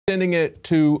extending it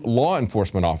to law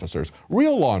enforcement officers,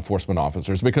 real law enforcement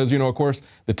officers, because, you know, of course,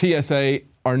 the TSA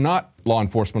are not law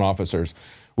enforcement officers.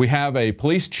 We have a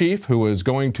police chief who is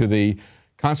going to the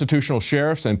Constitutional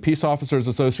Sheriffs and Peace Officers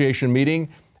Association meeting,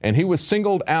 and he was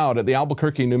singled out at the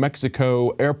Albuquerque, New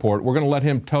Mexico airport. We're going to let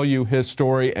him tell you his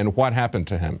story and what happened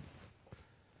to him.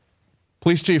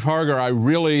 Police Chief Harger, I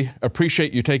really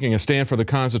appreciate you taking a stand for the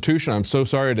Constitution. I'm so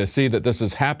sorry to see that this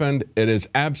has happened. It is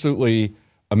absolutely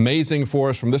amazing for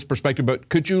us from this perspective, but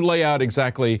could you lay out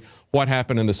exactly what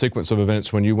happened in the sequence of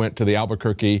events when you went to the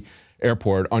Albuquerque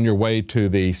airport on your way to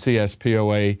the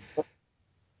CSPOA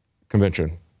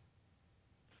convention?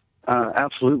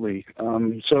 Absolutely.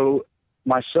 So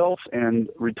myself and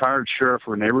retired Sheriff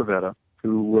Rene Rivetta,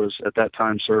 who was at that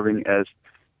time serving as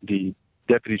the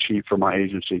deputy chief for my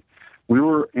agency, we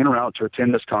were en route to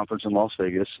attend this conference in Las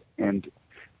Vegas, and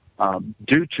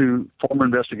due to former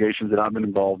investigations that I've been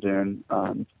involved in,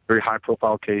 very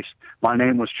high-profile case, my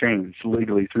name was changed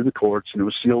legally through the courts, and it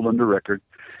was sealed under record.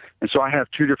 And so I have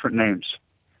two different names.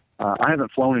 I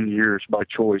haven't flown in years by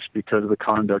choice because of the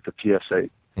conduct of TSA.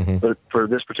 Mm-hmm. But for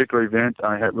this particular event,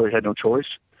 I really had no choice.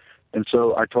 And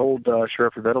so I told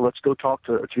Sheriff Rivetta, let's go talk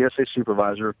to a TSA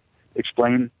supervisor,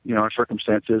 explain, you know, our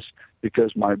circumstances,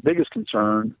 because my biggest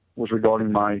concern was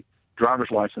regarding my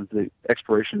driver's license. The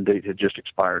expiration date had just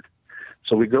expired.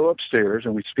 So we go upstairs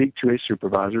and we speak to a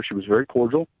supervisor. She was very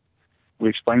cordial. We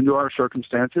explained to her our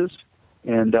circumstances,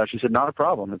 and she said, not a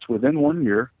problem. It's within 1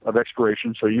 year of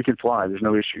expiration, so you can fly. There's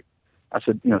no issue. I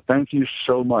said, you know, thank you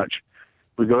so much.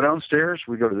 We go downstairs.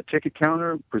 We go to the ticket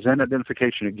counter, present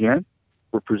identification again.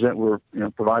 We're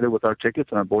provided with our tickets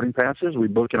and our boarding passes. We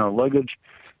book in our luggage,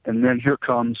 and then here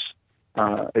comes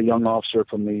a young officer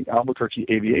from the Albuquerque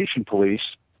Aviation Police,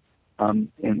 and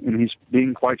he's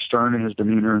being quite stern in his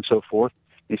demeanor and so forth.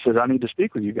 He says, I need to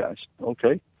speak with you guys.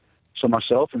 Okay. So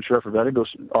myself and Sheriff Rivetta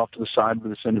goes off to the side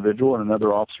with this individual and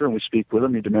another officer, and we speak with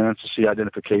him. He demands to see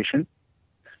identification.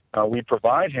 We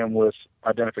provide him with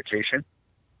identification,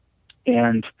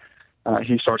 and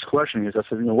he starts questioning us. I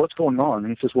said, you know, what's going on?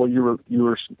 And he says, well, you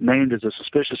were named as a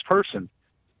suspicious person.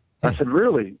 I said,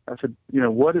 really? I said, you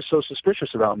know, what is so suspicious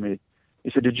about me? He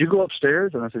said, did you go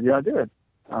upstairs? And I said, yeah, I did.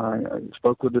 I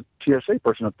spoke with the TSA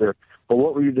person up there. Well,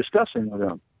 what were you discussing with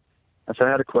them? I said,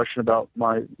 I had a question about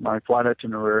my flight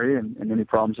itinerary and any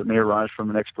problems that may arise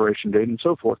from an expiration date and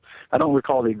so forth. I don't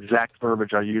recall the exact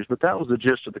verbiage I used, but that was the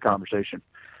gist of the conversation.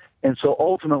 And so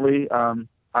ultimately,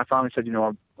 I finally said, you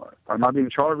know, am I being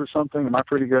charged with something? Am I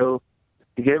free to go?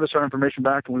 He gave us our information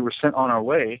back, and we were sent on our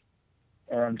way.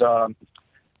 And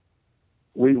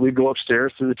we go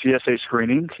upstairs through the TSA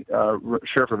screening.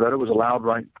 Sheriff Rivetta was allowed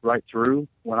right through.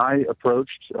 When I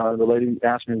approached, the lady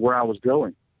asked me where I was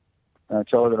going. And I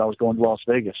told her that I was going to Las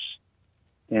Vegas.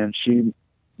 And she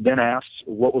then asked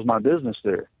what was my business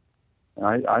there.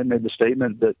 And I made the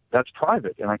statement that that's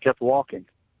private, and I kept walking.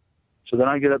 So then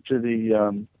I get up to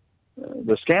the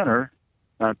scanner,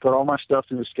 and I put all my stuff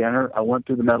through the scanner. I went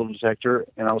through the metal detector,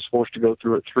 and I was forced to go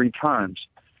through it 3 times.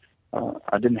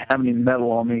 I didn't have any metal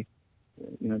on me,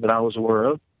 you know, that I was aware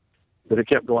of, but it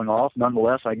kept going off.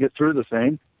 Nonetheless, I get through the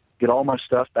thing, get all my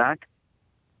stuff back,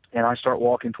 and I start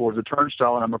walking towards the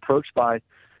turnstile, and I'm approached by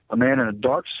a man in a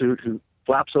dark suit who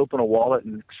flaps open a wallet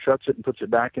and shuts it and puts it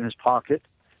back in his pocket.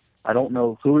 I don't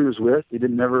know who he was with. He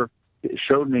never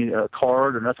showed me a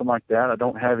card or nothing like that. I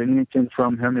don't have anything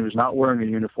from him. He was not wearing a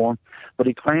uniform, but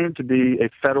he claimed to be a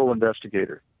federal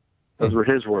investigator. Those were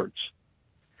his words.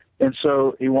 And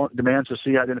so he demands to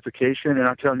see identification, and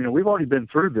I tell him, you know, we've already been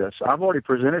through this. I've already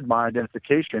presented my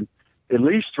identification at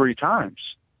least 3 times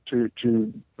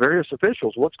to various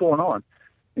officials. What's going on?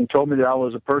 And he told me that I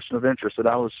was a person of interest, that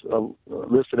I was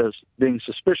listed as being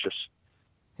suspicious.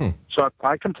 So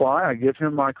I comply. I give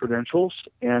him my credentials,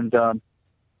 and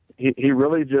he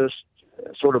really just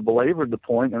sort of belabored the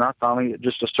point, and I finally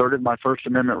just asserted my First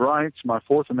Amendment rights, my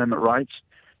Fourth Amendment rights,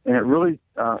 and it really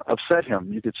upset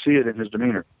him. You could see it in his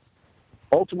demeanor.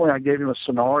 Ultimately, I gave him a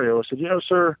scenario. I said, you know,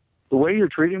 sir, the way you're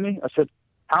treating me, I said,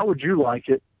 how would you like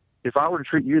it if I were to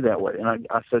treat you that way? And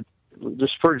I said,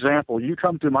 just for example, you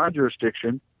come through my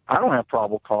jurisdiction. I don't have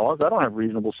probable cause. I don't have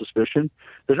reasonable suspicion.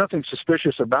 There's nothing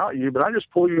suspicious about you, but I just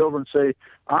pull you over and say,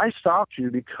 I stopped you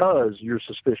because you're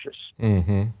suspicious.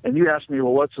 Mm-hmm. And you ask me,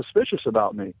 well, what's suspicious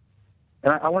about me?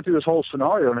 And I went through this whole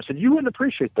scenario, and I said, you wouldn't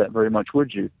appreciate that very much,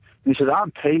 would you? And he said,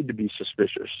 I'm paid to be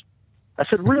suspicious. I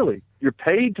said, really? You're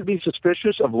paid to be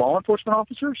suspicious of law enforcement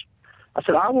officers? I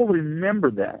said, I will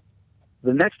remember that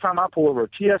the next time I pull over a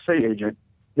TSA agent,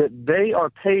 that they are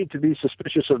paid to be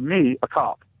suspicious of me, a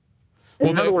cop.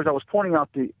 In other words, I was pointing out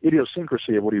the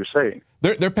idiosyncrasy of what he was saying.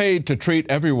 They're paid to treat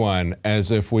everyone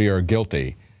as if we are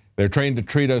guilty. They're trained to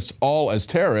treat us all as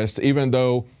terrorists, even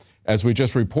though, as we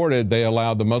just reported, they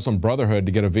allowed the Muslim Brotherhood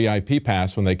to get a VIP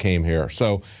pass when they came here.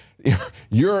 So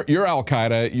you're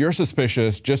Al-Qaeda, you're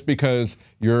suspicious just because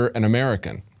you're an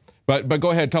American. But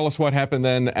go ahead, tell us what happened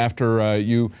then after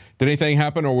did anything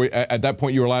happen, or at that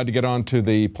point you were allowed to get onto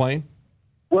the plane?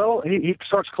 Well, he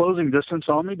starts closing distance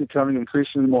on me, becoming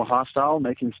increasingly more hostile,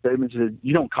 making statements that,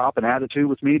 you don't cop an attitude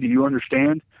with me, do you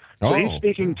understand? So he's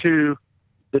speaking to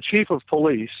the chief of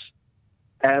police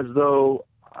as though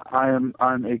I'm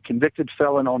a convicted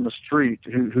felon on the street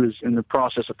who's in the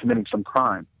process of committing some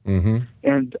crime. Mm-hmm.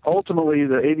 And ultimately,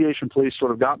 the aviation police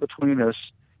sort of got between us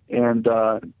and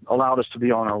allowed us to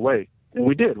be on our way. And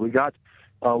we did.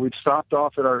 We'd stopped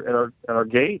off at our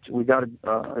gate. We got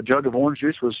a jug of orange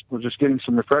juice. Was just getting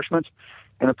some refreshments,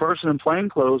 and a person in plain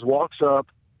clothes walks up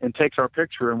and takes our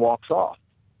picture and walks off.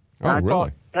 Oh, and I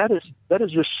really? thought, that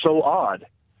is just so odd.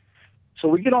 So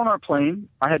we get on our plane.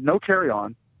 I had no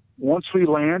carry-on. Once we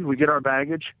land, we get our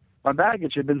baggage. My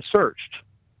baggage had been searched.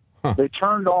 Huh. They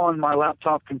turned on my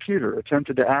laptop computer,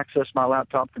 attempted to access my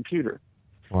laptop computer.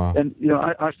 Wow. And,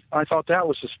 I thought that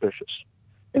was suspicious.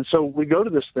 And so we go to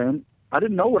this thing. I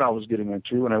didn't know what I was getting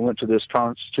into when I went to this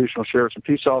Constitutional Sheriffs and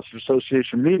Peace Officers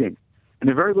Association meeting. I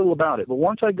knew very little about it. But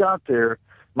once I got there,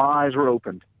 my eyes were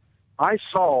opened. I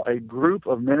saw a group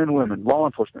of men and women, law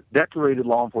enforcement, decorated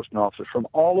law enforcement officers from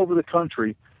all over the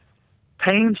country,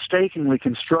 painstakingly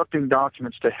constructing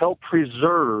documents to help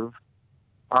preserve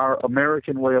our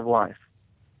American way of life.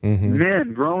 Mm-hmm.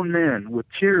 Men, grown men, with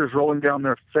tears rolling down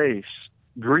their face,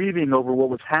 grieving over what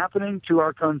was happening to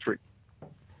our country.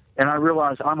 And I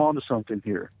realized I'm onto something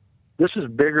here. This is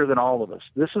bigger than all of us.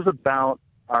 This is about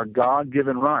our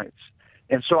God-given rights.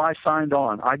 And so I signed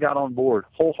on. I got on board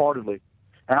wholeheartedly.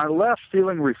 And I left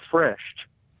feeling refreshed.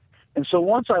 And so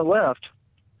once I left,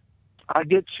 I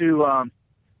get to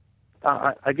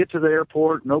the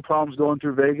airport, no problems going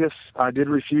through Vegas. I did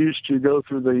refuse to go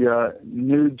through the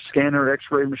nude scanner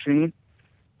X-ray machine.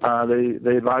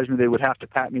 They advised me they would have to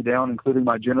pat me down, including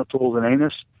my genitals and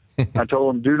anus. I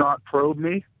told them, do not probe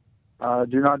me.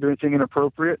 Do not do anything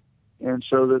inappropriate. And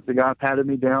so the guy patted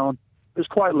me down. It was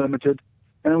quite limited.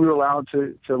 And we were allowed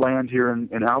to land here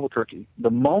in Albuquerque. The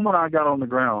moment I got on the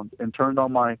ground and turned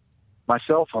on my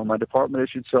cell phone, my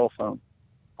department-issued cell phone,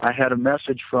 I had a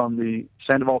message from the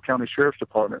Sandoval County Sheriff's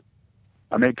Department.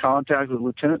 I made contact with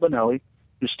Lieutenant Bonelli,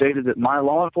 who stated that my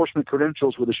law enforcement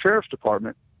credentials with the Sheriff's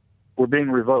Department were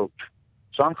being revoked.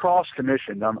 So I'm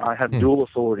cross-commissioned. I have dual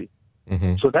authority.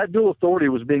 Mm-hmm. So that dual authority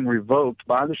was being revoked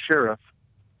by the sheriff,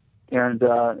 and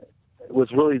was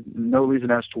really no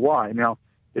reason as to why. Now,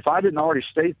 if I didn't already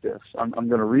state this, I'm going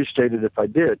to restate it if I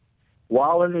did.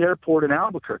 While in the airport in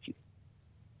Albuquerque,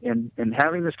 and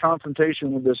having this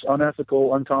confrontation with this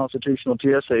unethical, unconstitutional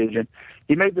TSA agent,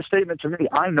 he made the statement to me,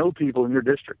 I know people in your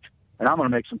district, and I'm going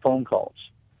to make some phone calls.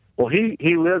 Well,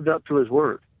 he lived up to his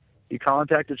word. He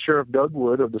contacted Sheriff Doug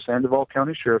Wood of the Sandoval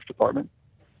County Sheriff's Department,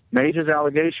 made his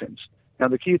allegations. Now,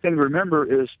 the key thing to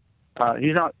remember is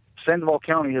Sandoval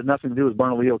County has nothing to do with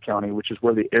Bernalillo County, which is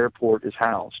where the airport is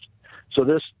housed. So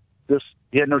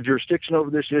he had no jurisdiction over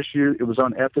this issue. It was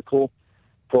unethical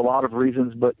for a lot of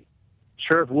reasons, but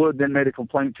Sheriff Wood then made a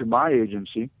complaint to my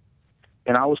agency,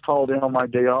 and I was called in on my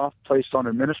day off, placed on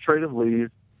administrative leave,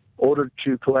 ordered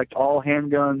to collect all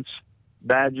handguns,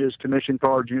 badges, commission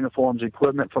cards, uniforms,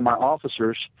 equipment from my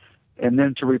officers, and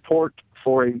then to report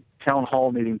for a town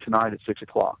hall meeting tonight at 6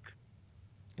 o'clock.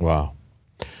 Wow.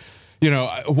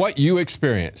 What you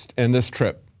experienced in this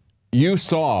trip, you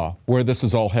saw where this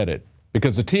is all headed,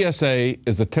 because the TSA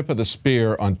is the tip of the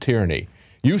spear on tyranny.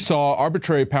 You saw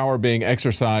arbitrary power being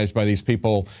exercised by these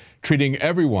people, treating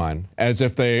everyone as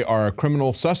if they are a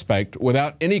criminal suspect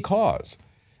without any cause.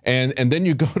 And then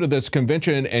you go to this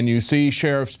convention and you see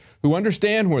sheriffs who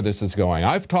understand where this is going.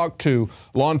 I've talked to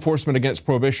law enforcement against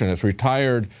prohibition. It's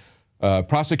retired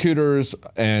prosecutors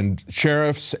and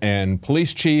sheriffs and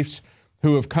police chiefs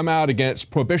who have come out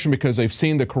against prohibition because they've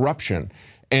seen the corruption.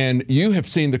 And you have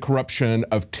seen the corruption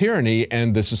of tyranny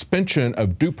and the suspension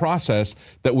of due process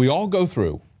that we all go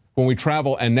through when we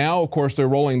travel. And now, of course, they're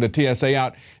rolling the TSA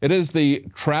out. It is the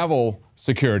Travel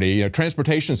Security,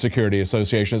 Transportation Security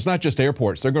Association. It's not just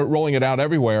airports. They're rolling it out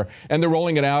everywhere. And they're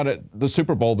rolling it out at the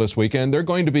Super Bowl this weekend. They're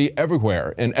going to be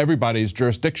everywhere in everybody's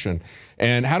jurisdiction.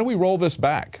 And how do we roll this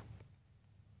back?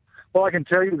 Well, I can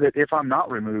tell you that if I'm not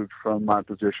removed from my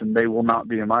position, they will not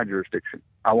be in my jurisdiction.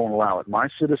 I won't allow it. My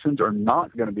citizens are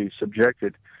not going to be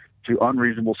subjected to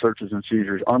unreasonable searches and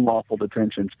seizures, unlawful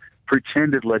detentions,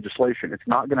 pretended legislation. It's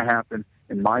not going to happen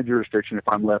in my jurisdiction if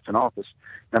I'm left in office.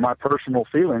 Now, my personal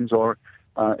feelings are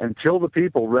until the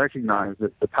people recognize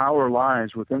that the power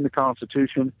lies within the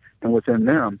Constitution and within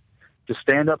them to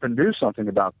stand up and do something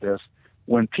about this.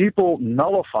 When people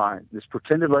nullify this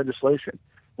pretended legislation,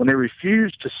 when they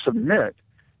refuse to submit,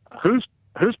 whose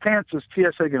pants is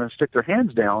TSA going to stick their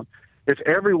hands down if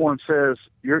everyone says,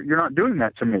 you're not doing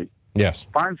that to me? Yes.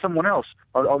 Find someone else.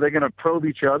 Are they going to probe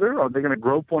each other? Are they going to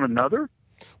grope one another?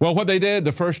 Well, what they did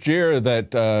the first year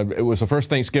that it was the first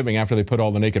Thanksgiving after they put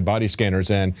all the naked body scanners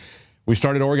in, we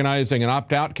started organizing an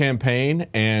opt-out campaign,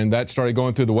 and that started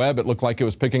going through the web. It looked like it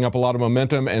was picking up a lot of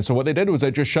momentum. And so what they did was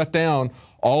they just shut down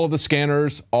all of the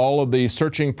scanners, all of the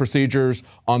searching procedures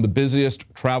on the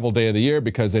busiest travel day of the year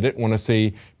because they didn't want to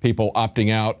see people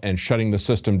opting out and shutting the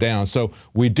system down. So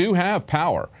we do have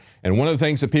power. And one of the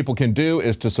things that people can do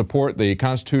is to support the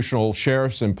Constitutional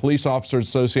Sheriffs and Police Officers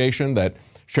Association that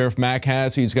Sheriff Mack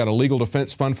has. He's got a legal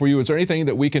defense fund for you. Is there anything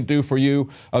that we can do for you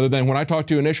other than when I talked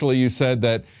to you initially, you said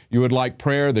that you would like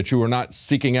prayer, that you were not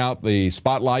seeking out the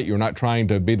spotlight, you were not trying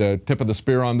to be the tip of the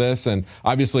spear on this, and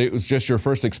obviously it was just your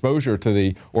first exposure to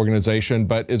the organization,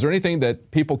 but is there anything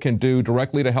that people can do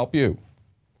directly to help you?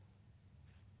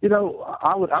 You know,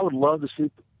 I would love to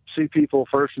see people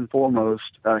first and foremost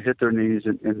hit their knees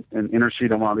and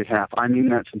intercede on my behalf. I mean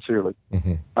that sincerely.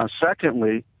 Mm-hmm.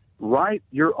 Secondly, write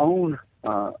your own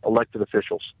elected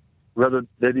officials, whether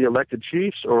they be elected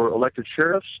chiefs or elected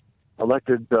sheriffs,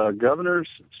 elected governors,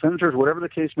 senators, whatever the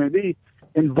case may be,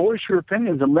 and voice your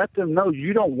opinions and let them know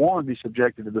you don't want to be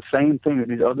subjected to the same thing that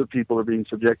these other people are being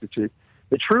subjected to.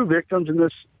 The true victims in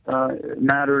this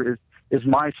matter is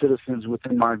my citizens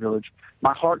within my village.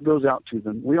 My heart goes out to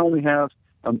them. We only have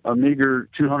a meager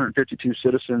 252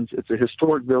 citizens. It's a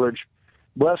historic village.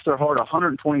 Bless their heart,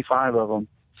 125 of them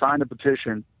signed a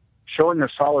petition showing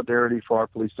their solidarity for our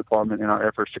police department in our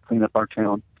efforts to clean up our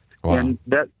town. Wow. And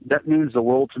that means the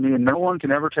world to me, and no one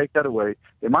can ever take that away.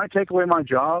 They might take away my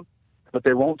job, but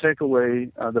they won't take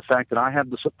away the fact that I have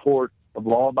the support of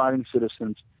law-abiding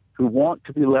citizens who want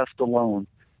to be left alone.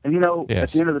 And, you know, yes,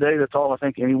 at the end of the day, that's all I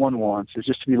think anyone wants, is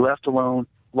just to be left alone.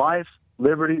 Life,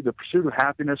 liberty, the pursuit of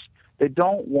happiness. They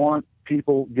don't want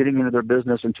people getting into their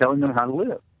business and telling them how to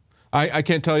live. I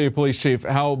can't tell you, Police Chief,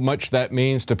 how much that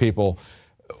means to people.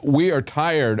 We are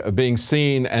tired of being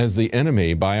seen as the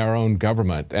enemy by our own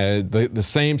government. The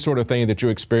same sort of thing that you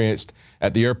experienced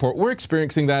at the airport, we're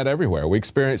experiencing that everywhere. We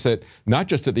experience it not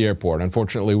just at the airport.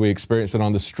 Unfortunately, we experience it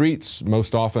on the streets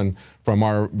most often from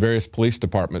our various police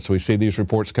departments. We see these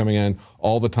reports coming in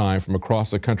all the time from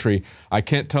across the country. I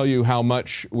can't tell you how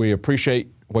much we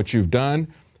appreciate what you've done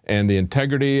and the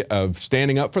integrity of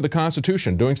standing up for the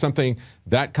Constitution, doing something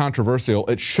that controversial.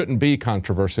 It shouldn't be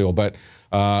controversial, but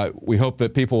we hope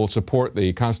that people will support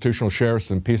the Constitutional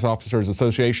Sheriffs and Peace Officers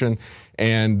Association,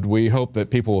 and we hope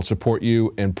that people will support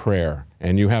you in prayer.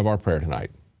 And you have our prayer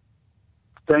tonight.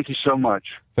 Thank you so much.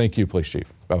 Thank you, Police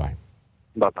Chief. Bye-bye.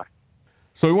 Bye-bye.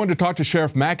 So we wanted to talk to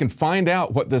Sheriff Mack and find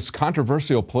out what this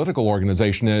controversial political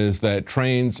organization is that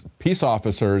trains peace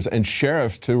officers and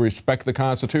sheriffs to respect the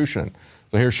Constitution.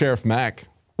 So here's Sheriff Mack.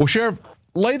 Well, Sheriff,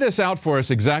 lay this out for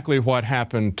us, exactly what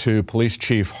happened to Police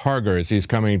Chief Harger as he's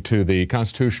coming to the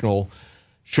Constitutional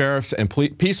Sheriffs and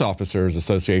Peace Officers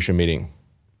Association meeting.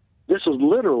 This is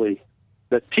literally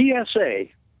the TSA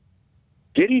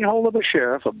getting hold of a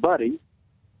sheriff, a buddy,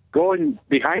 going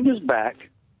behind his back,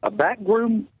 a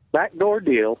backdoor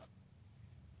deal,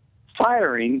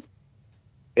 firing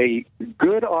a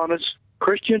good, honest,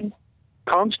 Christian,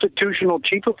 constitutional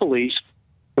chief of police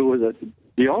who was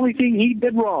the only thing he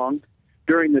did wrong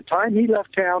during the time he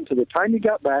left town to the time he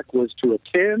got back was to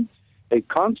attend a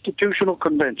constitutional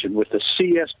convention with the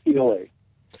CSPOA.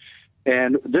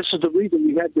 And this is the reason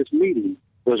we had this meeting,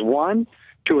 was one,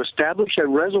 to establish a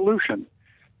resolution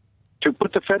to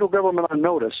put the federal government on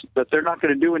notice that they're not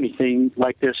going to do anything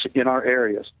like this in our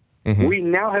areas. Mm-hmm. We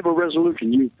now have a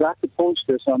resolution. You've got to post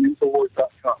this on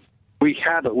INFOWARS.com. We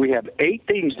have 8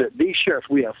 things that these sheriffs,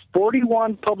 we have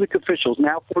 41 public officials,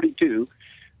 now 42,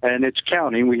 and it's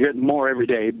counting. We get more every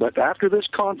day. But after this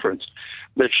conference,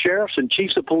 the sheriffs and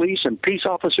chiefs of police and peace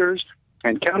officers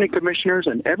and county commissioners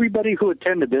and everybody who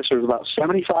attended this, there was about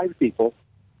 75 people,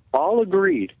 all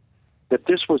agreed that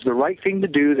this was the right thing to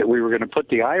do, that we were going to put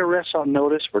the IRS on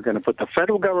notice, we're going to put the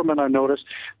federal government on notice,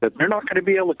 that they're not going to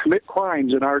be able to commit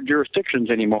crimes in our jurisdictions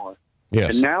anymore.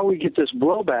 Yes. And now we get this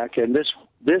blowback and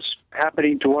this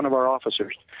happening to one of our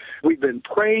officers. We've been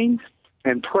praying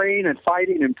and praying and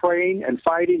fighting and praying and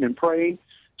fighting and praying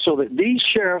so that these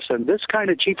sheriffs and this kind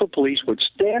of chief of police would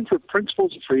stand for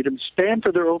principles of freedom, stand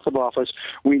for their oath of office.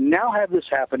 We now have this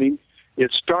happening.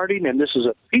 It's starting, and this is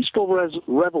a peaceful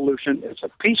revolution. It's a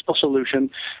peaceful solution,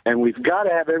 and we've got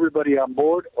to have everybody on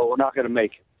board or we're not going to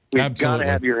make it. We've got Absolutely.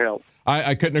 to have your help.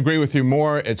 I couldn't agree with you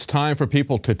more. It's time for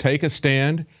people to take a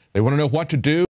stand. They want to know what to do.